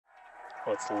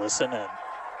Let's listen in.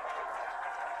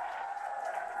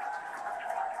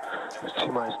 T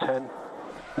minus 10,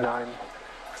 9,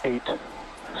 8, 7,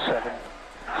 6,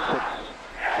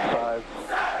 5,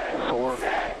 4, 3,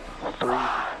 2,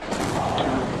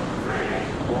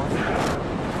 1.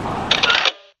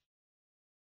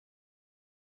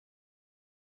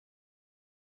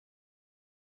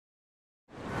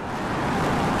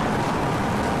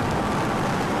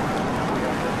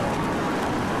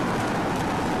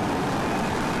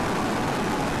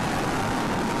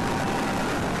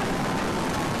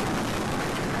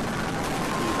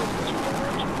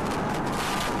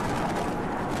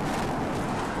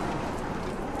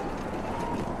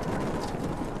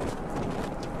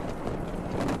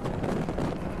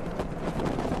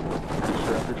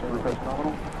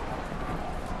 Nominal.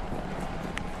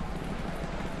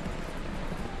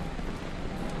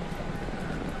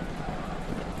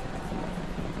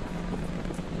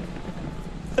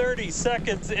 30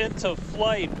 seconds into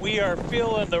flight, we are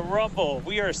feeling the rumble.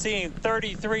 We are seeing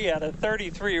 33 out of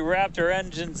 33 Raptor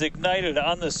engines ignited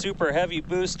on the Super Heavy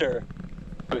booster.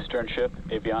 Booster and ship,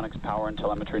 avionics, power, and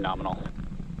telemetry nominal.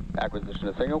 Acquisition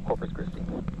of signal, Corpus Christi.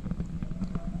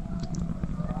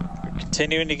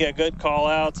 Continuing to get good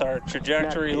call-outs. Our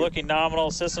trajectory looking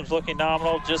nominal, systems looking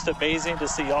nominal. Just amazing to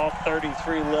see all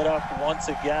 33 lit up once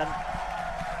again.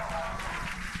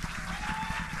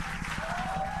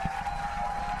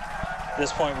 At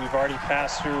this point, we've already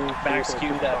passed through max Q,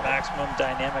 that maximum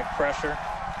dynamic pressure,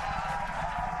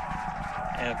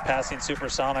 and passing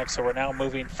supersonic, so we're now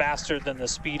moving faster than the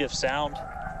speed of sound,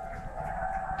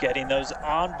 getting those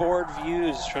onboard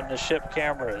views from the ship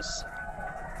cameras.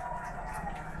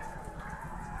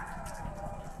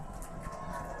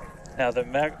 Now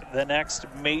the next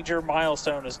major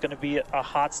milestone is going to be a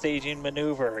hot staging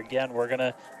maneuver. Again, we're going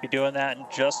to be doing that in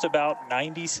just about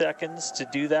 90 seconds. To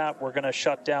do that, we're going to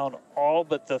shut down all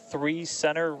but the 3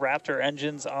 center Raptor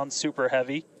engines on Super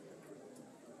Heavy.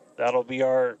 That'll be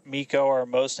our MECO, our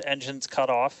most engines cut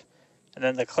off. And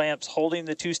then the clamps holding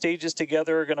the 2 stages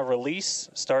together are going to release.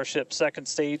 Starship's second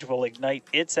stage will ignite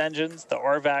its engines, the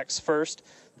RVACs first,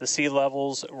 the sea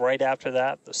levels right after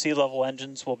that. The sea level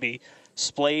engines will be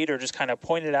splayed or just kind of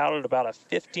pointed out at about a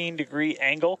 15-degree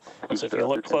angle. So if you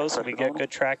look close and we get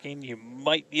good tracking, you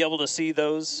might be able to see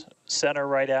those center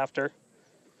right after.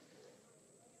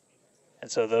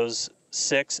 And so those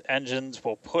 6 engines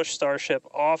will push Starship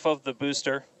off of the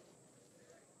booster.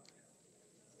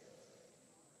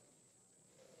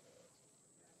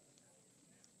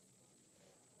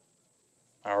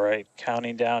 All right,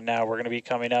 counting down now. We're going to be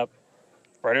coming up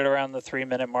right at around the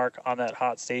 3-minute mark on that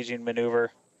hot staging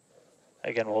maneuver.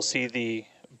 Again, we'll see the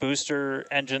booster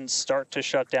engines start to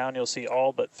shut down. You'll see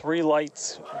all but 3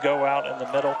 lights go out in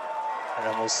the middle. And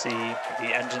then we'll see the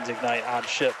engines ignite on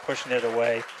ship, pushing it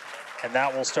away. And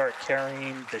that will start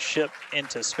carrying the ship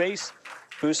into space.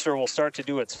 Booster will start to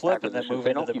do its flip and then move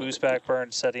into the boost back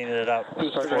burn, setting it up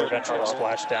for eventual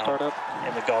splashdown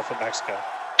in the Gulf of Mexico.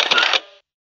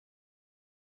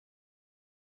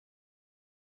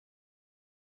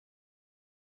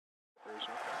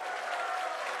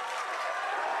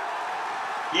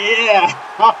 Yeah!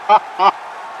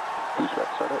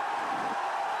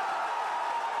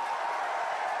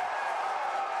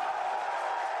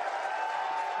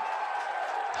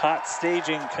 Hot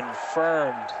staging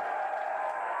confirmed.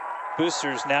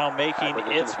 Boosters now making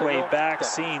its way back,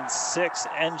 seeing 6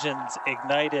 engines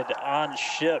ignited on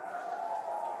ship.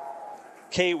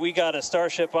 Kate, we got a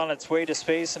Starship on its way to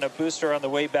space and a booster on the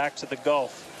way back to the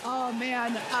Gulf. Oh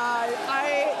man,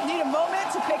 I need a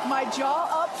moment to pick my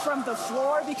jaw up from the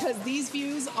floor because these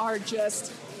views are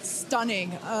just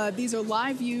stunning. These are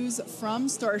live views from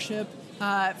Starship.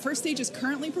 First stage is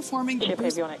currently performing the ship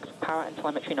avionics, power and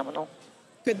telemetry nominal.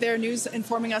 Good there, news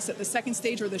informing us that the second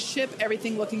stage or the ship,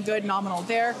 everything looking good, nominal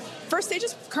there. First stage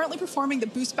is currently performing the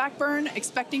boost back burn,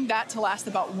 expecting that to last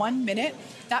about 1 minute.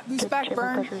 That boost back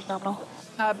burn,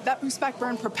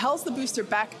 propels the booster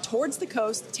back towards the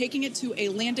coast, taking it to a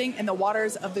landing in the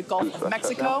waters of the Gulf of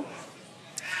Mexico.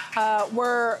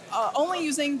 We're only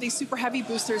using the Super Heavy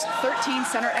boosters, 13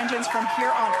 center engines from here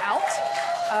on out.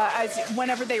 As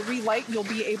whenever they relight, you'll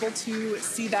be able to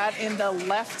see that in the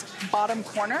left bottom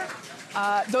corner.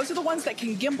 Those are the ones that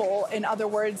can gimbal. In other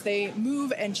words, they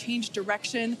move and change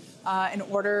direction in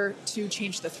order to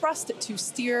change the thrust to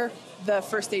steer the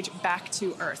first stage back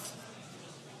to Earth.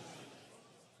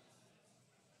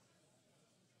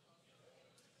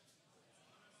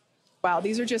 Wow,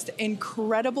 these are just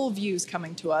incredible views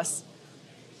coming to us.